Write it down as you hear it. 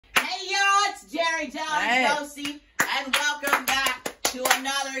Jerry, John, Josie, and welcome back to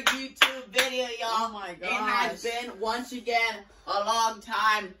another YouTube video, y'all. Oh my gosh. It has been, once again, a long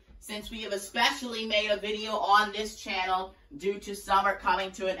time since we have especially made a video on this channel due to summer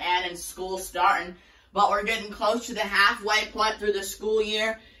coming to an end and school starting. But we're getting close to the halfway point through the school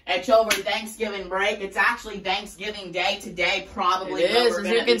year. It's over Thanksgiving break. It's actually Thanksgiving Day today, probably. It is, as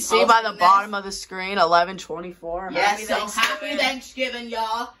you can see by the bottom of the screen, 11:24. Yes, so happy Thanksgiving,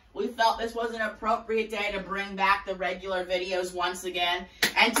 y'all. We felt this was an appropriate day to bring back the regular videos once again.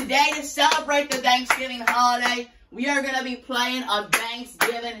 And today, to celebrate the Thanksgiving holiday, we are going to be playing a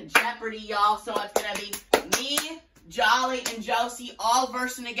Thanksgiving Jeopardy, y'all. So it's going to be me, Jolly, and Josie all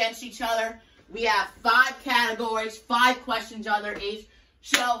versing against each other. We have 5 categories, 5 questions under each.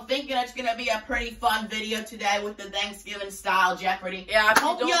 So, thinking it's going to be a pretty fun video today with the Thanksgiving-style Jeopardy. Yeah,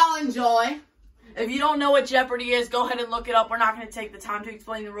 hope y'all enjoy. If you don't know what Jeopardy is, go ahead and look it up. We're not going to take the time to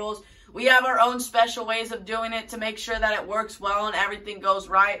explain the rules. We have our own special ways of doing it to make sure that it works well and everything goes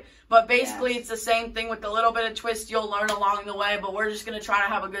right. But basically, It's the same thing with a little bit of twist you'll learn along the way. But we're just going to try to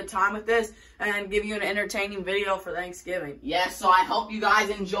have a good time with this and give you an entertaining video for Thanksgiving. Yes, so I hope you guys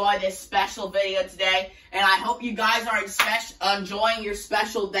enjoy this special video today. And I hope you guys are enjoying your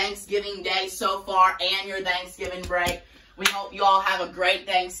special Thanksgiving day so far and your Thanksgiving break. We hope you all have a great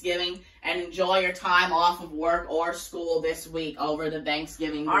Thanksgiving and enjoy your time off of work or school this week over the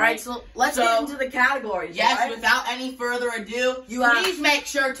Thanksgiving break. All right, so let's get into the categories. Yes, right? Without any further ado, please make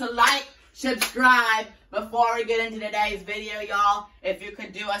sure to like, subscribe before we get into today's video, y'all. If you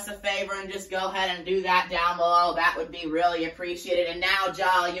could do us a favor and just go ahead and do that down below, that would be really appreciated. And now,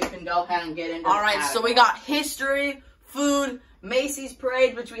 Jolly, you can go ahead and get into All right, so we got history, food, Macy's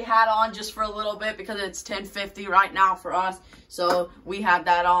Parade, which we had on just for a little bit because it's 10:50 right now for us. So we had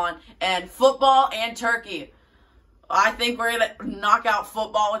that on. And football and turkey. I think we're going to knock out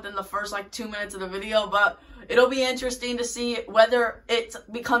football within the first, 2 minutes of the video. But it'll be interesting to see whether it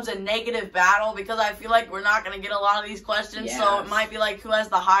becomes a negative battle because I feel like we're not going to get a lot of these questions. Yes. So it might be like who has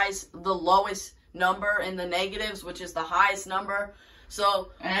the lowest number in the negatives, which is the highest number.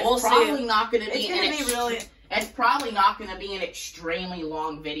 So we'll see. It's probably not going to be an extremely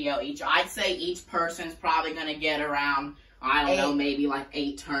long video each. I'd say each person's probably going to get around, I don't know, maybe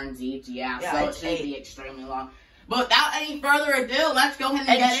 8 turns each. Yeah, so it shouldn't be extremely long. But without any further ado, let's go ahead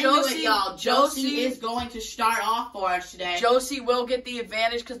and get into it, y'all. Josie is going to start off for us today. Josie will get the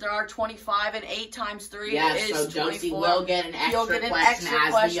advantage because there are 25 and 8 times 3 is so 24. Josie will get an extra question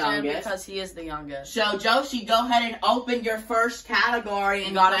as the youngest. Because he is the youngest. So, Josie, go ahead and open your first category.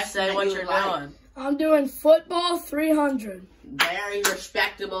 You gotta say what you're doing. I'm doing football 300. Very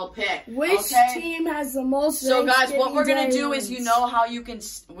respectable pick. Which team has the most So, guys, what we're going to do wins? is you know how you can...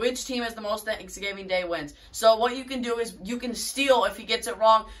 Which team has the most Thanksgiving Day wins. So, what you can do is you can steal if he gets it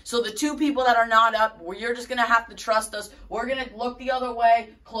wrong. So, the 2 people that are not up, you're just going to have to trust us. We're going to look the other way,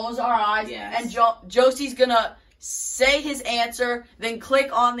 close our eyes, and Josie's going to say his answer, then click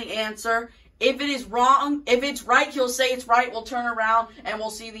on the answer. If it is wrong, if it's right, he'll say it's right. We'll turn around and we'll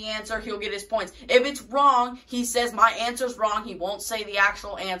see the answer. He'll get his points. If it's wrong, he says my answer's wrong. He won't say the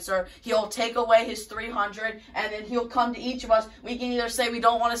actual answer. He'll take away his 300, and then he'll come to each of us. We can either say we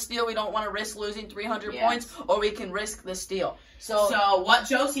don't want to steal, we don't want to risk losing 300 points, or we can risk the steal. So what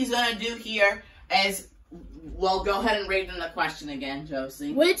Josie's going to do here is... Well, go ahead and read them the question again,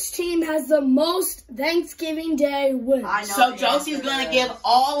 Josie. Which team has the most Thanksgiving Day wins? So Josie's going to give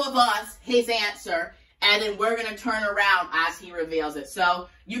all of us his answer, and then we're going to turn around as he reveals it. So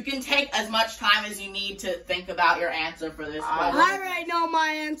you can take as much time as you need to think about your answer for this question. I already know my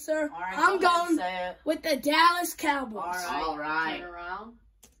answer. Right, I'm going with the Dallas Cowboys. All right. Turn around.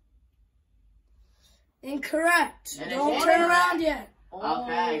 Incorrect. Don't turn around yet.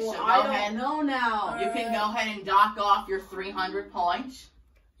 Okay, so go I ahead. don't know now. You can go ahead and dock off your 300 points.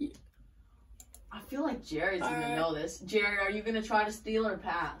 I feel like Jerry's going to know this. Jerry, are you going to try to steal or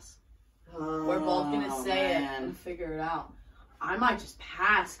pass? We're both going to say it and figure it out. I might just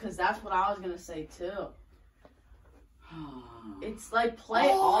pass because that's what I was going to say too. It's like play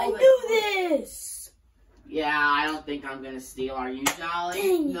all the... I knew this! Yeah, I don't think I'm going to steal. Are you,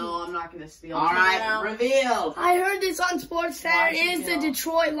 Jolly? No, I'm not going to steal. All right, reveal. I heard this on Sports Center. It is the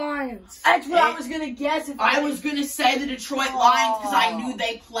Detroit Lions. That's what I was going to guess. If I was going to say the Detroit Lions because I knew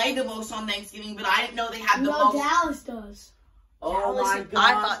they play the most on Thanksgiving, but I didn't know they had the most. No, Dallas does. Oh, my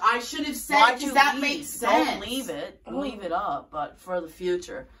God. I should have said because that makes sense. Don't leave it. Leave it up, but for the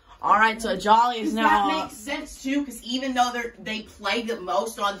future. All right, so Jolly is now... That makes sense, too, because even though they play the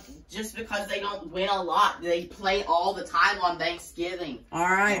most on... Just because they don't win a lot, they play all the time on Thanksgiving. All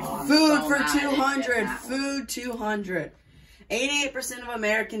right, food for 200. Food 200. 88% of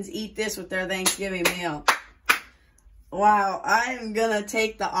Americans eat this with their Thanksgiving meal. Wow, I am going to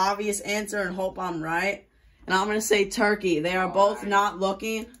take the obvious answer and hope I'm right. And I'm going to say turkey. They are both not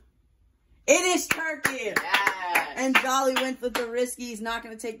looking. It is turkey! Yes. And Jolly went with the risky. He's not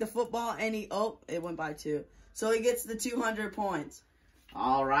going to take the football. And it went by 2. So he gets the 200 points.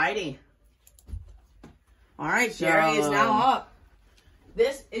 Alrighty. All right, Jerry is now up.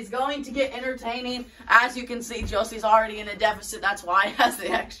 This is going to get entertaining. As you can see, Josie's already in a deficit. That's why he has the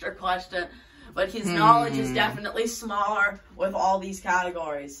extra question. But his knowledge is definitely smaller with all these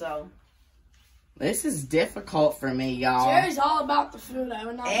categories. So This is difficult for me, y'all. Jerry's all about the food. I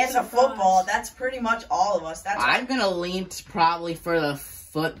would not and the football. That's pretty much all of us. I'm gonna lean probably for the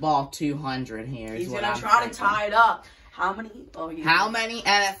football 200 here. He's gonna try to tie it up. How many? How many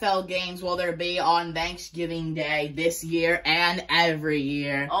NFL games will there be on Thanksgiving Day this year and every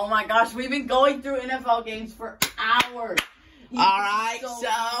year? Oh my gosh, we've been going through NFL games for hours. Alright,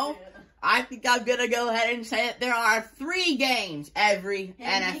 so I think I'm gonna go ahead and say that there are 3 games every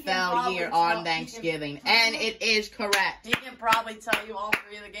NFL year on Thanksgiving. And it is correct. He can probably tell you all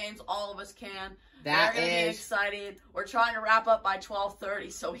 3 of the games. All of us can. They're going to be exciting. We're trying to wrap up by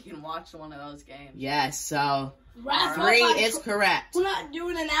 12:30 so we can watch one of those games. Yes, so 3 is correct. We're not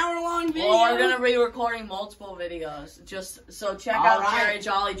doing an hour-long video. Well, we're going to be recording multiple videos. Just so check out Jerry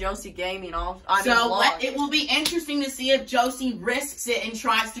Jolly Josie Gaming. It will be interesting to see if Josie risks it and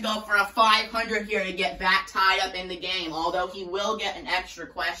tries to go for a 500 here to get back tied up in the game. Although he will get an extra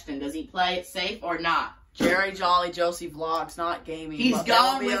question. Does he play it safe or not? Jerry Jolly Josie Vlogs, not gaming. He's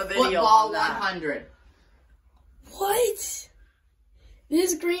going with football 100. What?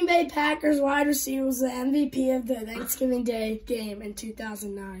 This Green Bay Packers wide receiver was the MVP of the Thanksgiving Day game in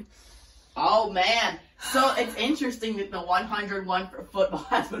 2009. Oh, man. So, it's interesting that the 100 one for football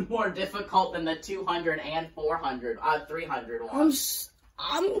has been more difficult than the 200 and 300 one.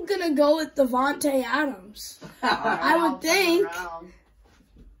 I'm going to go with Devontae Adams. I would think.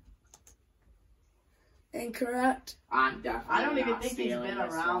 Incorrect. I'm definitely I don't even think he's been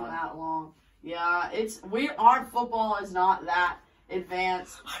around that long. Yeah, our football is not that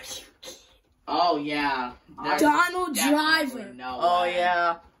advanced. Are you kidding? Oh, yeah. Donald Driver. Oh,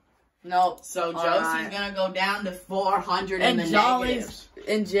 yeah. Nope. So Josie's gonna go down to 400 in the negatives.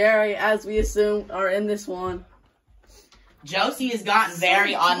 And Jerry, as we assume, are in this one. Josie has gotten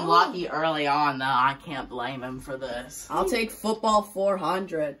very unlucky early on, though. I can't blame him for this. I'll take football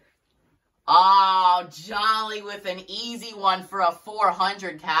 400. Oh, Jolly with an easy one for a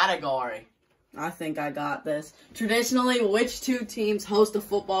 400 category. I think I got this. Traditionally, which 2 teams host a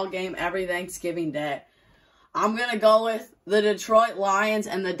football game every Thanksgiving Day? I'm going to go with the Detroit Lions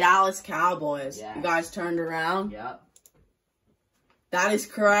and the Dallas Cowboys. Yes. You guys turned around? Yep. That is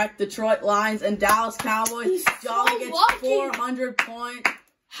correct. Detroit Lions and Dallas Cowboys. Jolly gets 400 points.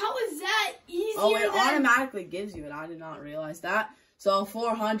 How is that easier? Oh, it automatically gives you it. I did not realize that. So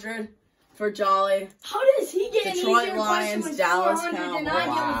 400 for Jolly. How does he get Detroit an easier Lions, question with Dallas 400 Cowboys. and I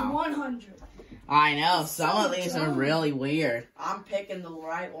get with 100? I know. Some of these are really weird. I'm picking the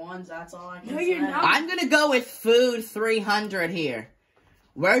right ones. That's all I can say. No, you're not. I'm going to go with food 300 here.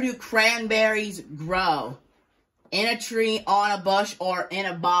 Where do cranberries grow? In a tree, on a bush, or in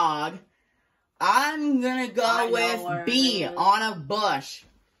a bog? I'm going to go with B, on a bush.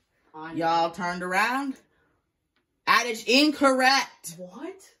 Y'all turned around? That is incorrect.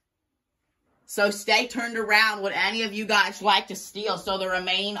 What? So stay turned around. Would any of you guys like to steal? So the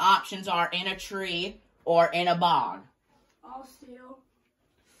remaining options are in a tree or in a bog. I'll steal.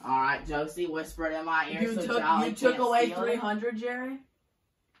 All right, Josie, whisper it in my ear. You took away 300, Jerry?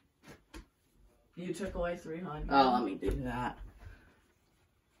 You took away 300. Oh, let me do that.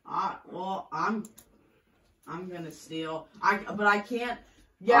 Well, I'm gonna steal. But I can't.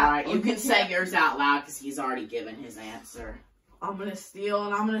 Yeah. All right, you can say yours out loud because he's already given his answer. I'm gonna steal,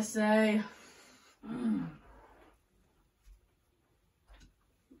 and I'm gonna say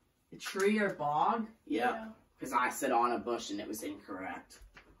a tree or bog. Yep. Because I said on a bush and it was incorrect.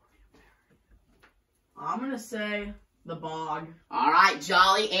 I'm gonna say the bog. All right,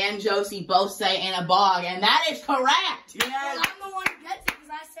 Jolly and Josie both say in a bog, and that is correct. Yes. Well, I'm the one who gets it because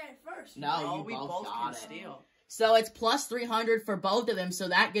I said it first. No, we you both got can it. steal. So it's plus 300 for both of them, so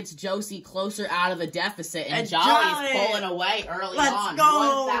that gets Josie closer out of the deficit, and Jolly's pulling away early on. Let's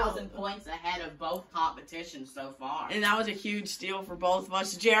go! 1,000 points ahead of both competitions so far. And that was a huge steal for both of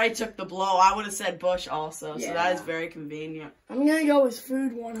us. Jerry took the blow. I would have said bush also, so that is very convenient. I'm going to go with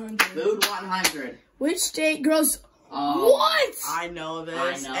food 100. Food 100. Which state grows... Oh, what? I know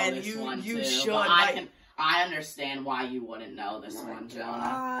this. I know and this you one you too, should. but I understand why you wouldn't know this one,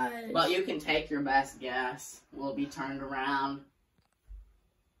 Jonah. But you can take your best guess. We'll be turned around.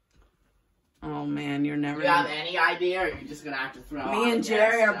 Oh man, you're never. Do you have any idea, or are you just gonna have to throw? Me and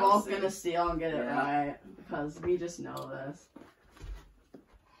Jerry are both Chelsea? gonna steal and get it right because we just know this.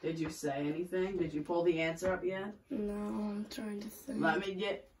 Did you say anything? Did you pull the answer up yet? No, I'm trying to think. Let me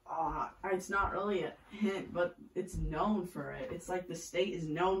get. It's not really a hint, but it's known for it. It's like the state is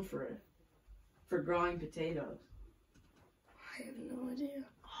known for it, for growing potatoes. I have no idea.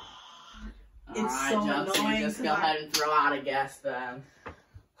 It's Alright, so Chelsea, annoying. just go ahead and throw out a guess then.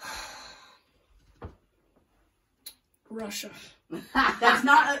 Russia. That's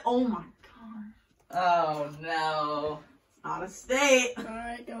not. Oh my god. Oh no. It's not a state.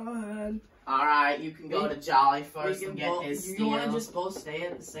 Alright, go ahead. Alright, you can go to Jolly first and get both, his you steal. want to just both stay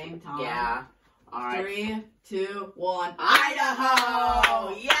at the same time? Yeah. Alright. 3, 2, 1.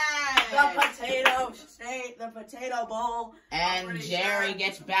 Idaho! Yay! The potato state, the potato bowl. And Jerry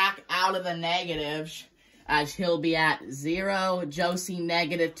gets back out of the negatives as he'll be at 0, Josie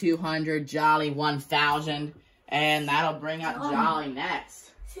negative 200, Jolly 1,000. And that'll bring up Jolly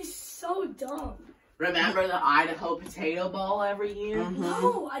next. This is so dumb. Remember the Idaho Potato Bowl every year?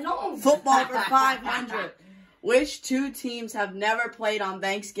 No, I don't. Football for 500. Which two teams have never played on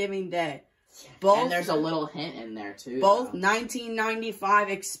Thanksgiving Day? Both. And there's a little hint in there, too. Both 1995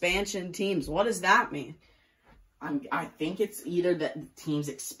 expansion teams. What does that mean? I think it's either that the teams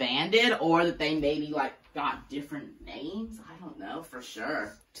expanded or that they maybe, like, got different names. I don't know for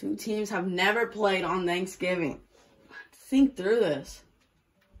sure. Two teams have never played on Thanksgiving. Think through this.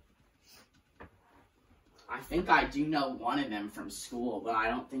 I think I do know one of them from school, but I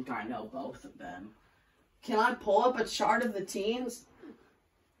don't think I know both of them. Can I pull up a chart of the teams?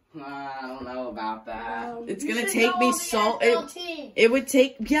 I don't know about that. It's gonna take me so. It would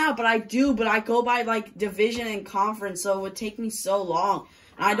take. Yeah, but I do. But I go by like division and conference, so it would take me so long.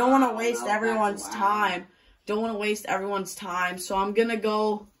 And I don't want to waste everyone's time. Don't want to waste everyone's time. So I'm gonna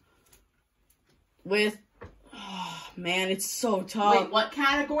go with. Oh, man, it's so tough. Wait, what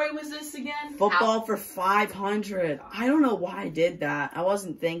category was this again? Football for 500. I don't know why I did that. I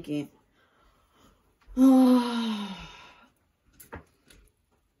wasn't thinking.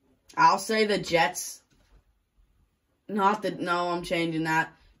 I'll say the Jets. No, I'm changing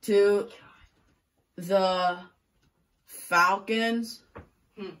that to the Falcons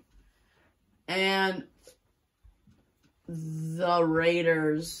and the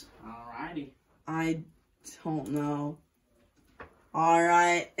Raiders. Alrighty. I don't know.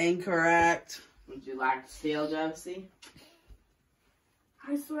 Alright, incorrect. Would you like to steal, Josie?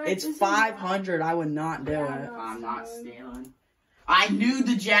 I swear It's 500. I would not do it. I'm not stealing. I knew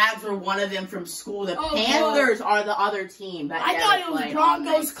the Jags were one of them from school. The Oh, Panthers are the other team. That I never thought it was played on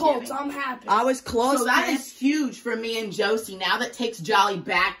Broncos Colts. Thanksgiving. I'm happy. I was close. So that is huge for me and Josie. Now that takes Jolly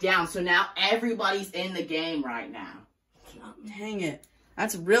back down. So now everybody's in the game right now. Dang it.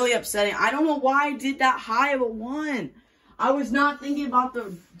 That's really upsetting. I don't know why I did that high of a 1. I was not thinking about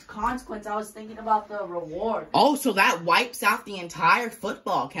the consequence. I was thinking about the reward. Oh, so that wipes out the entire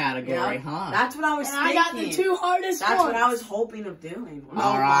football category, huh? That's what I was and thinking. I got the 2 hardest That's ones. what I was hoping of doing.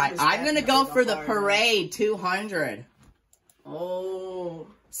 All right. I'm going to go for the parade 200. Oh.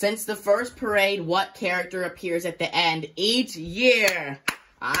 Since the first parade, what character appears at the end each year?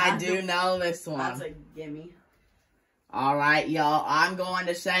 I do know this one. That's a gimme. All right, y'all. I'm going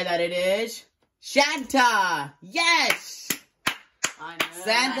to say that it is Santa. Yes. I know.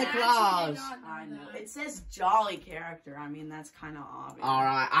 Santa Claus. I know. It says jolly character. I mean, that's kind of obvious. All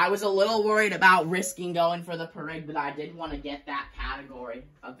right. I was a little worried about risking going for the parade, but I did want to get that category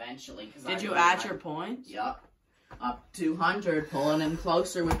eventually. Did you add your points? Yup. Up 200, pulling him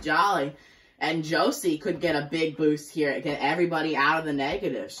closer with Jolly. And Josie could get a big boost here, get everybody out of the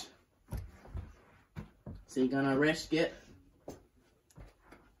negatives. So you gonna risk it?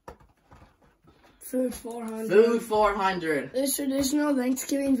 Food 400. Food 400. This traditional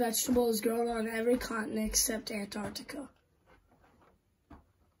Thanksgiving vegetable is grown on every continent except Antarctica.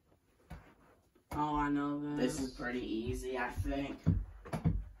 Oh, I know This is pretty easy, I think.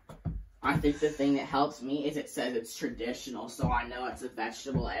 I think the thing that helps me is it says it's traditional, so I know it's a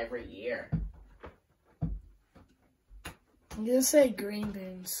vegetable every year. I'm gonna say green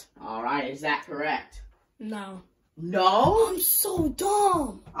beans. Alright, is that correct? No. No? I'm so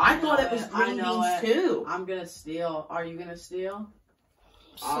dumb. I thought it was I green know beans it. too. I'm gonna steal. Are you gonna steal?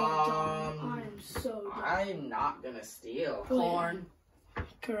 So dumb. I am so dumb. I'm not gonna steal. Corn.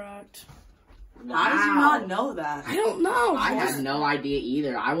 Correct. Wow. How did you not know that? I don't know. I had no idea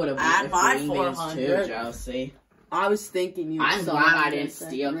either. I would have Add went my with green beans 400. too, Josie. I was thinking you. I'm glad I didn't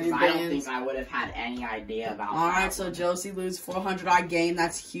steal because I don't bands. think I would have had any idea about All that. right, so Josie lose 400. I gain.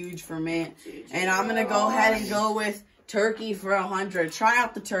 That's huge for me. And I'm gonna go ahead and go with turkey for 100. Try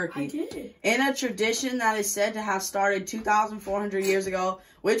out the turkey. I did. In a tradition that is said to have started 2,400 years ago,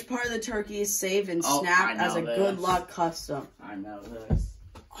 which part of the turkey is saved and snapped as a good luck custom? I know this.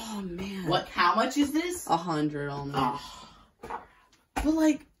 Oh man. What? How much is this? 100 only. Oh. But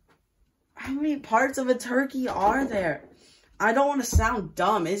like, how many parts of a turkey are there? I don't want to sound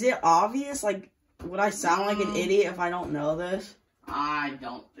dumb. Is it obvious? Like, would I sound like an idiot if I don't know this? I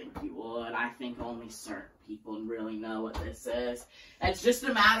don't think you would. I think only certain people really know what this is. It's just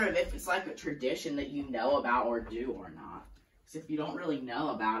a matter of if it's like a tradition that you know about or do or not. Because if you don't really know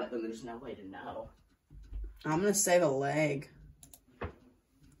about it, then there's no way to know. I'm going to say the leg.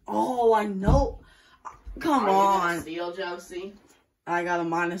 Oh, I know. Come Are you on. gonna steal, Josie? I got a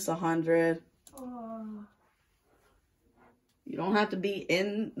minus 100. You don't have to be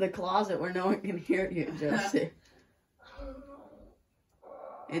in the closet where no one can hear you, Josie.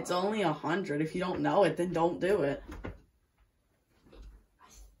 It's only 100. If you don't know it, then don't do it.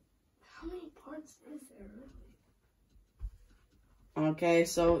 How many parts is there really? Okay,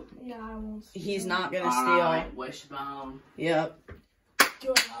 so Yeah, I won't steal. he's not gonna steal. Alright, wishbone. Yep.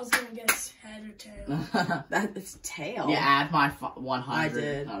 Dude, I was gonna guess head or tail. That's tail. Yeah, add my 100. I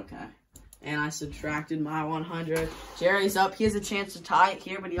did. Okay. And I subtracted my 100. Jerry's up. He has a chance to tie it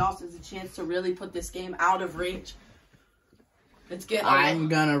here, but he also has a chance to really put this game out of reach. Let's get. I'm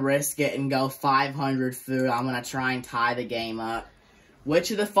gonna risk it and go 500 food. I'm gonna try and tie the game up. Which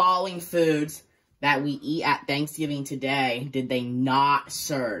of the following foods that we eat at Thanksgiving today did they not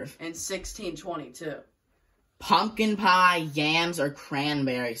serve? in 1622. Pumpkin pie, yams, or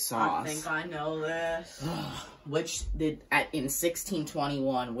cranberry sauce? I think I know this. Which did in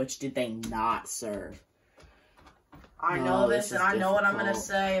 1621? Which did they not serve? I know this this, is and I know what I'm gonna difficult.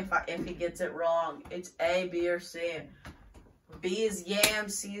 say if he gets it wrong. It's A, B, or C. B is yam,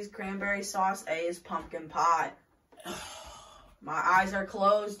 C is cranberry sauce, A is pumpkin pie. My eyes are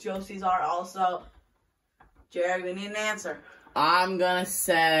closed. Josie's are also. Jerry, we need an answer. I'm gonna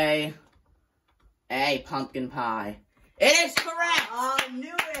say A, pumpkin pie. It is correct. I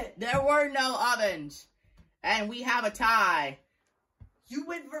knew it. There were no ovens, and we have a tie. You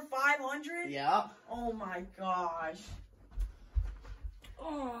went for 500? Yep. Oh my gosh.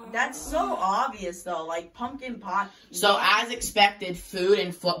 Oh. That's so obvious though, like pumpkin pie. So, as expected, food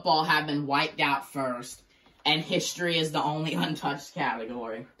and football have been wiped out first, and history is the only untouched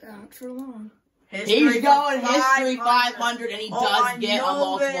category. Not for long. He's for going history 500, and he Oh, I does get a know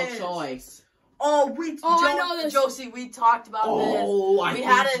multiple this. choice. I know this. Josie, we talked about this. We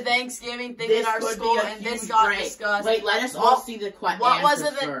had a Thanksgiving thing in our school, and this got discussed. Wait, let us all see the question. What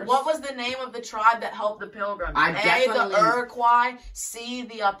was the name of the tribe that helped the Pilgrims? I A, definitely- the Iroquois, C,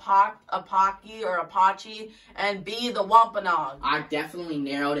 the Apache or Apache, and B, the Wampanoag. I definitely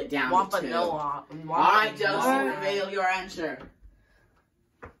narrowed it down to 2. Wampanoag. Alright, Josie, Alright. reveal your answer.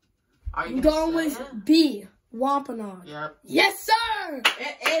 Are you I'm gonna going say with it? B, Wampanoag. Yep. Yes, sir!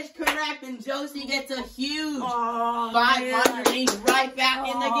 It is correct, and Josie gets a huge Oh, 500, and he's right back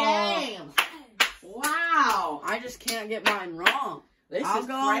in the Oh. game. Wow. I just can't get mine wrong. This I'll is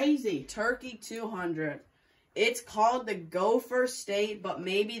go crazy. Turkey 200. It's called the Gopher State, but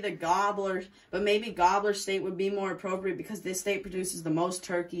maybe Gobbler State would be more appropriate because this state produces the most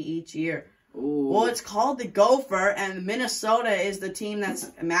turkey each year. Ooh. Well, it's called the Gopher, and Minnesota is the team that's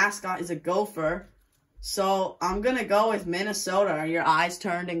mascot is a gopher. So I'm gonna go with Minnesota. Are your eyes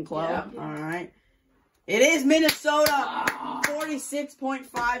turned and closed? Yeah. All right. It is Minnesota. Ah.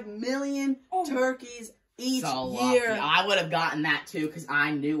 46.5 million turkeys each So lucky. year. I would have gotten that too because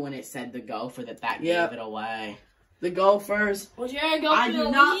I knew when it said the Gopher that Yep. gave it away. The Gophers. Well, Jerry, go I for do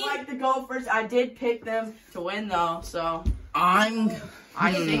the not lead. like the Gophers. I did pick them to win though, so I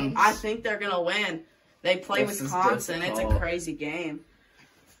I think they're gonna win. They play This is Wisconsin. It's a difficult. crazy game.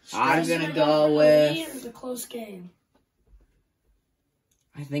 I'm Should gonna I go for the with. lead or is it a close game?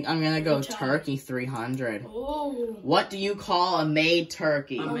 I think I'm gonna go Good job. turkey 300. Oh. What do you call a made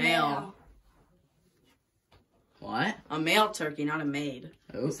turkey? A male. What? A male turkey, not a maid.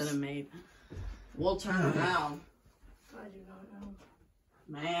 Oops. Instead of maid. We'll turn around. I do not know.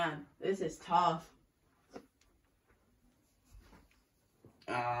 Man, this is tough.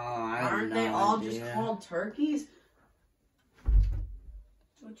 Oh, I have Aren't no they all idea. just called turkeys?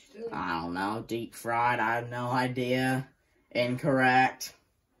 What you doing? I don't know. Deep fried. I have no idea. Incorrect.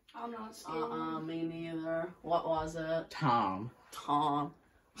 I'm not stealing. Me neither. What was it? Tom. Tom.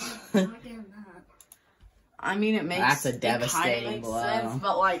 Not getting that. I mean, it makes That's a it kinda devastating makes blow. sense,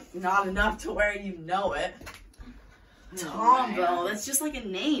 but like not enough to where you know it. Tom, though. That's just like a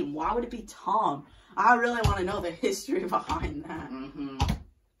name. Why would it be Tom? I really want to know the history behind that.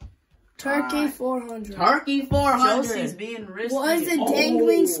 Turkey 400. Turkey 400. Josie's being risky. Was a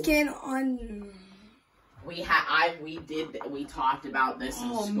dangling skin on... We talked about this in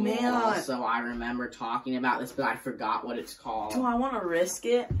school. Man. So I remember talking about this, but I forgot what it's called. Do I want to risk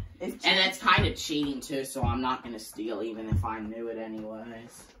it? And it's kind of cheating too, so I'm not gonna steal even if I knew it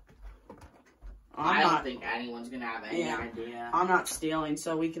anyways. I don't think anyone's gonna have any idea. I'm not stealing,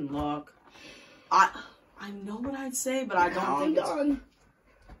 so we can look. I know what I'd say, but I don't think it's...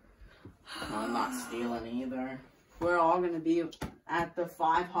 I'm not stealing either. We're all gonna be at the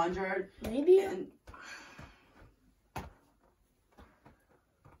 500. Maybe. And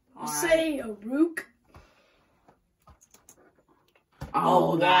I'll say a rook.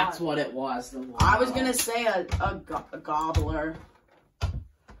 Oh, that's God. what it was. I was gonna say a gobbler.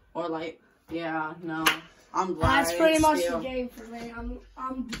 Or like, yeah, no. I'm glad. That's pretty much the game for me.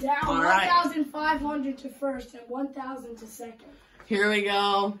 I'm down 1,500 to first and 1,000 to second. Here we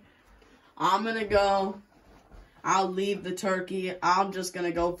go. I'm gonna go. I'll leave the turkey. I'm just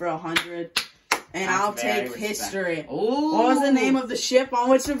gonna go for 100. And I'll take history. Ooh. What was the name of the ship on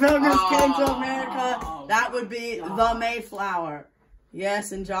which the Pilgrims came to America? That would be the Mayflower.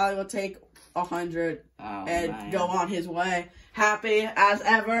 Yes, and Jolly will take 100 and go on his way. Happy as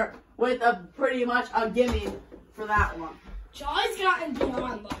ever with pretty much a gimme for that one. Jolly's gotten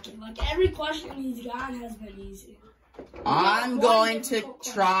beyond lucky. Like every question he's gotten has been easy. I'm going to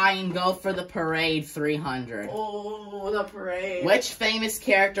try and go for the Parade 300. Oh, the parade. Which famous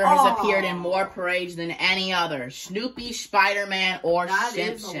character has appeared in more parades than any other? Snoopy, Spider-Man, or That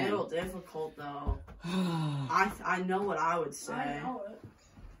Shim is a Shim? little difficult, though. I know what I would say. I know it.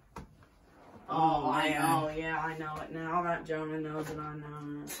 Oh, I know it now. That Jonah knows it, I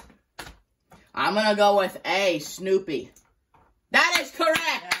know it. I'm going to go with A, Snoopy. That is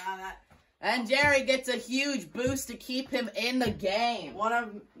correct! Yeah, And Jerry gets a huge boost to keep him in the game. one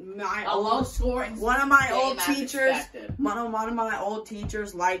of my Old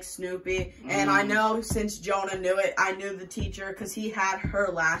teachers likes Snoopy, and I know since Jonah knew it, I knew the teacher because he had her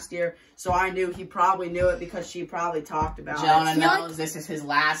last year, so I knew he probably knew it because she probably talked about it. Jonah knows this is his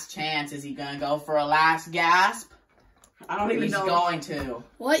last chance. Is he gonna go for a last gasp? I don't even know. He's going to.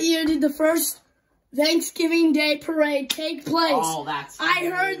 What year did the first Thanksgiving Day parade take place? Oh, that's I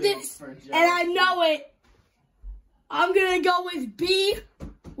heard this, and I know it. I'm gonna go with B.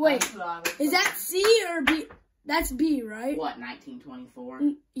 Wait, is that C or B? That's B, right? What, 1924?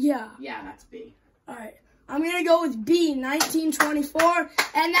 Yeah. Yeah, that's B. All right. I'm gonna go with B, 1924,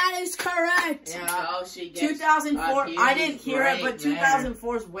 and that is correct. Yeah. So she gets 2004. I didn't hear it, but there.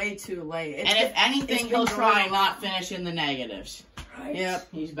 2004 is way too late. And if anything, he'll try and not finish in the negatives. Right. Yep,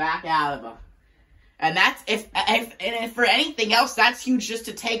 he's back out of them. And that's if for anything else, that's huge just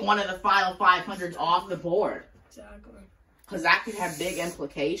to take one of the final 500s off the board. Exactly. Because that could have big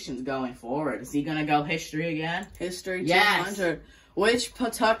implications going forward. Is he going to go history again? History 200. Yes. Which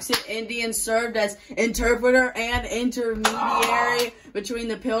Patuxent Indian served as interpreter and intermediary between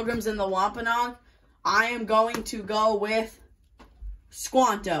the Pilgrims and the Wampanoag? I am going to go with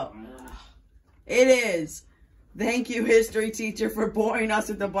Squanto. It is. Thank you, history teacher, for boring us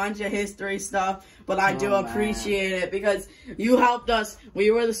with a bunch of history stuff. But I do appreciate it because you helped us.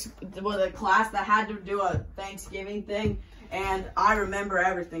 We were the class that had to do a Thanksgiving thing. And I remember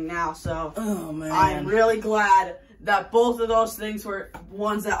everything now. So I'm really glad that both of those things were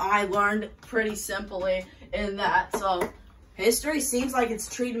ones that I learned pretty simply in that. So history seems like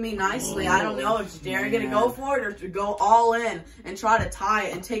it's treating me nicely. I don't know if Jerry going to go for it or to go all in and try to tie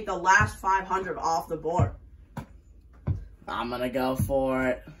it and take the last 500 off the board. I'm going to go for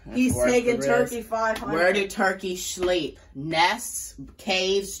it. He's taking Turkey 500. Where do turkeys sleep? Nests,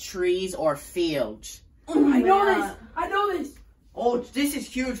 caves, trees, or fields? I know this. I know this. Oh, this is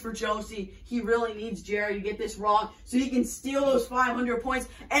huge for Josie. He really needs Jerry to get this wrong so he can steal those 500 points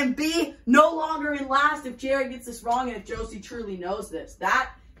and be no longer in last if Jerry gets this wrong and if Josie truly knows this. That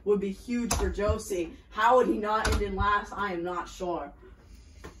would be huge for Josie. How would he not end in last? I am not sure.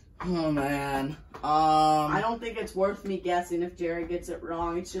 Oh, man. I don't think it's worth me guessing if Jerry gets it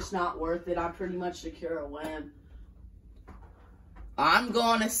wrong. It's just not worth it. I pretty much secure a win. I'm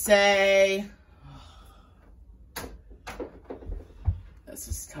going to say... This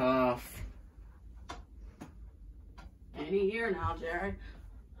is tough. Any year now, Jerry.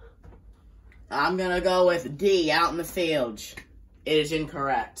 I'm going to go with D, out in the fields. It is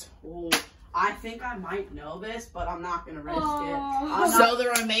incorrect. Ooh, I think I might know this, but I'm not going to risk it. So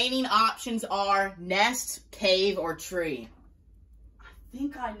the remaining options are nest, cave, or tree. I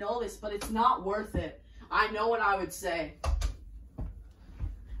think I know this, but it's not worth it. I know what I would say.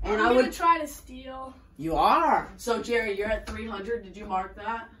 And I I'm would gonna try to steal. You are. So Jerry, you're at 300. Did you mark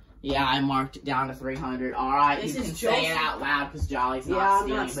that? Yeah, I marked it down to 300. All right, This you is can say it Josie. out loud because Jolly's Yeah, not I'm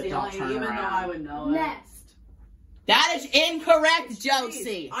stealing, not but stealing, don't turn even around. though I would know it. Next. That is incorrect,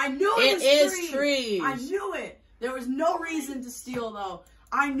 Josie. I knew It was is trees. trees. I knew it. There was no reason to steal though.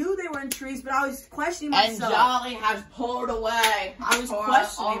 I knew they were in trees, but I was questioning And myself. Jolly has pulled away. I was for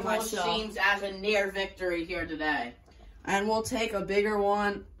questioning almost myself. seems as a near victory here today. And we'll take a bigger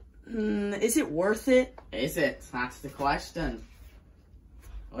one. Is it worth it? Is it? That's the question.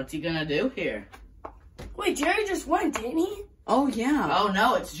 What's he gonna do here? Wait, Jerry just went, didn't he? Oh yeah. Oh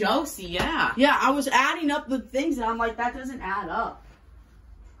no, it's Josie, yeah. Yeah, I was adding up the things and I'm like, that doesn't add up.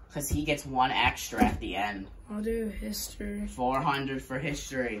 Because he gets one extra at the end. I'll do history. 400 for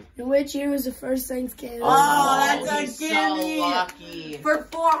history. In which year was the first Thanksgiving? Oh, that's a he's gimme. so lucky. For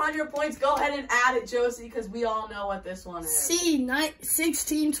 400 points, go ahead and add it, Josie, because we all know what this one is. C,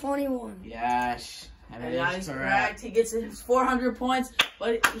 1621. Yes. And And it that is is correct. correct. He gets his 400 points,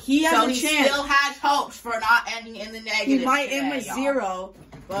 but he has So a he chance. still has hopes for not ending in the negative. He might today, end with y'all. 0,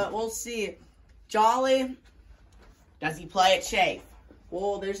 but we'll see. Jolly, Does he play it safe?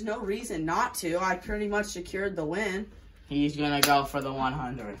 well, there's no reason not to. I pretty much secured the win. He's gonna go for the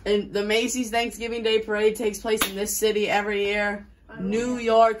 100. And the Macy's Thanksgiving Day Parade takes place in this city every year. New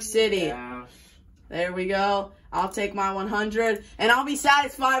York City. Yeah. There we go. I'll take my 100, and I'll be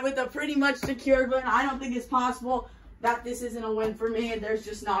satisfied with a pretty much secured win. I don't think it's possible that this isn't a win for me, and there's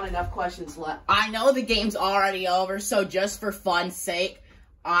just not enough questions left. I know the game's already over, so just for fun's sake,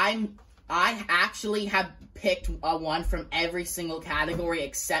 I actually have picked a one from every single category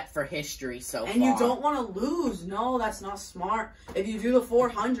except for history so far. And you don't want to lose. No, that's not smart. If you do the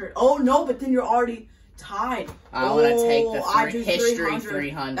 400. Oh, no, but then you're already tied. I want to take the I do history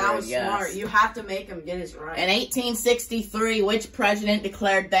 300. That was yes. smart. You have to make him get his right. In 1863, which president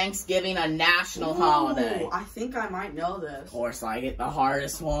declared Thanksgiving a national holiday? I think I might know Of this. course, I get the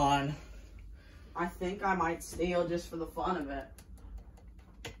hardest one. I think I might steal just for the fun of it.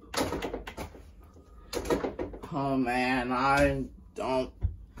 Oh man, I don't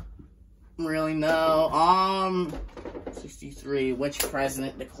really know. 63. Which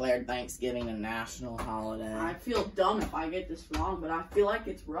president declared Thanksgiving a national holiday? I feel dumb if I get this wrong, but I feel like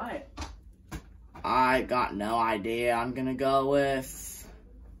it's right. I got no idea. I'm gonna go with,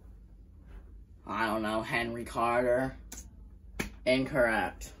 I don't know, Henry Carter.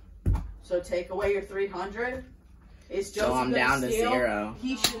 Incorrect. So take away your 300. Is Josie So I'm gonna down to steal? 0.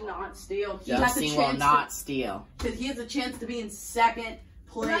 He should not steal. He has a Josie will chance not steal. because he has a chance to be in second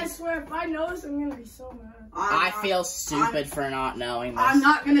But I place. swear, if I know this, I'm gonna be so mad. I feel stupid for not knowing this. I'm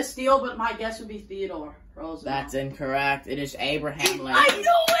not gonna steal, but my guess would be Theodore Roosevelt. That's incorrect. It is Abraham Lincoln. I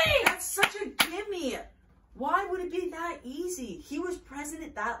knew it! That's such a gimme. Why would it be that easy? He was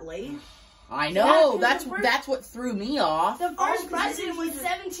president that late. I know. Yeah, That's 'cause the first- that's what threw me off. The first 'cause president it was was-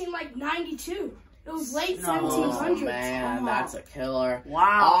 1792. It was late No. 1700s. Oh man, Come on. that's a killer.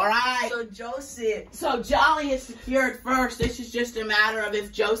 Wow. All right. So Josie. So Jolly is secured first. This is just a matter of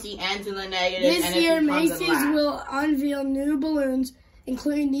if Josie ends in the negative. This and if year, he comes in Macy's last. will unveil new balloons,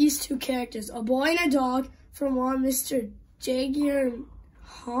 including these two characters, a boy and a dog, from one Mr. Jagier.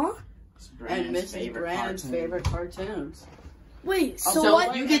 Huh? It's And Brandon's Mrs. Brandon's cartoon. favorite cartoons. Wait, so So what?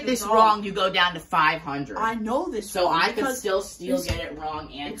 if you get this wrong, you go down to 500. I know this. So one I could because still there's- get it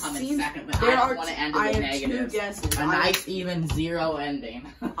wrong and it come in seems second, but there I are don't want to end in I the have negative. 2 guesses. A nice even 0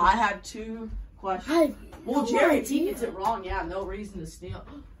 ending. I have 2 questions. I, Well, no Jerry, if he idea. gets it wrong, yeah, no reason to steal.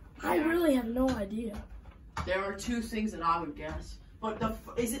 I really have no idea. There are 2 things that I would guess. But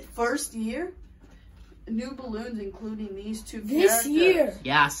is it first year? New balloons, including these 2 This characters. year.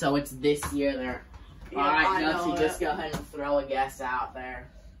 Yeah, so it's this year there. Yeah, All right, I know Josie, it. just go ahead and throw a guess out there.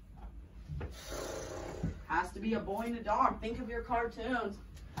 Has to be a boy and a dog. Think of your cartoons.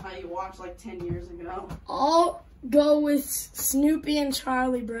 How you watched like 10 years ago. I'll go with Snoopy and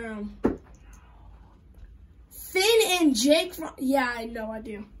Charlie Brown. Finn and Jake from... Yeah, I had no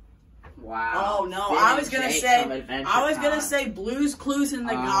idea. Wow. Oh no, Finn I and was gonna Jake say from Adventure I was gonna Time. say Blue's Clues and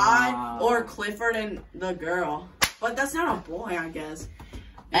the guy or Clifford and the girl. But that's not a boy, I guess.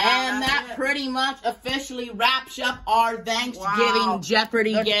 And that's that it. pretty much officially wraps up our Thanksgiving Wow.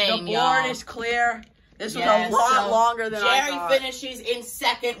 Jeopardy The game, board y'all. is clear. This was Yes, a lot so longer than I Jerry thought. finishes in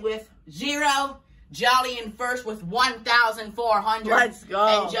second with 0. Jolly in first with 1,400. Let's go.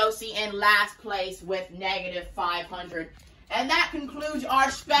 And Josie in last place with negative 500. And that concludes our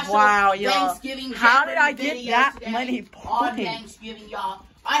special Wow, y'all. Thanksgiving How did Jeopardy I get video that today many on points? Thanksgiving, y'all.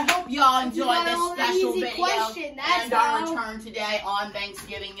 I hope y'all enjoyed this an special easy video question, that's and our all. return today on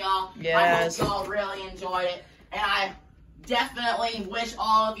Thanksgiving, y'all. Yes. I hope y'all really enjoyed it. And I definitely wish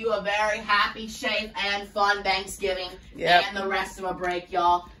all of you a very happy, safe, and fun Thanksgiving and the rest of a break,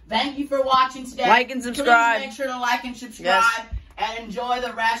 y'all. Thank you for watching today. Like and subscribe. Please make sure to like and subscribe and enjoy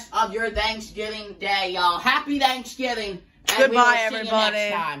the rest of your Thanksgiving day, y'all. Happy Thanksgiving. And Goodbye, we will see everybody. you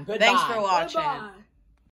next time. Goodbye. Thanks for watching. Goodbye.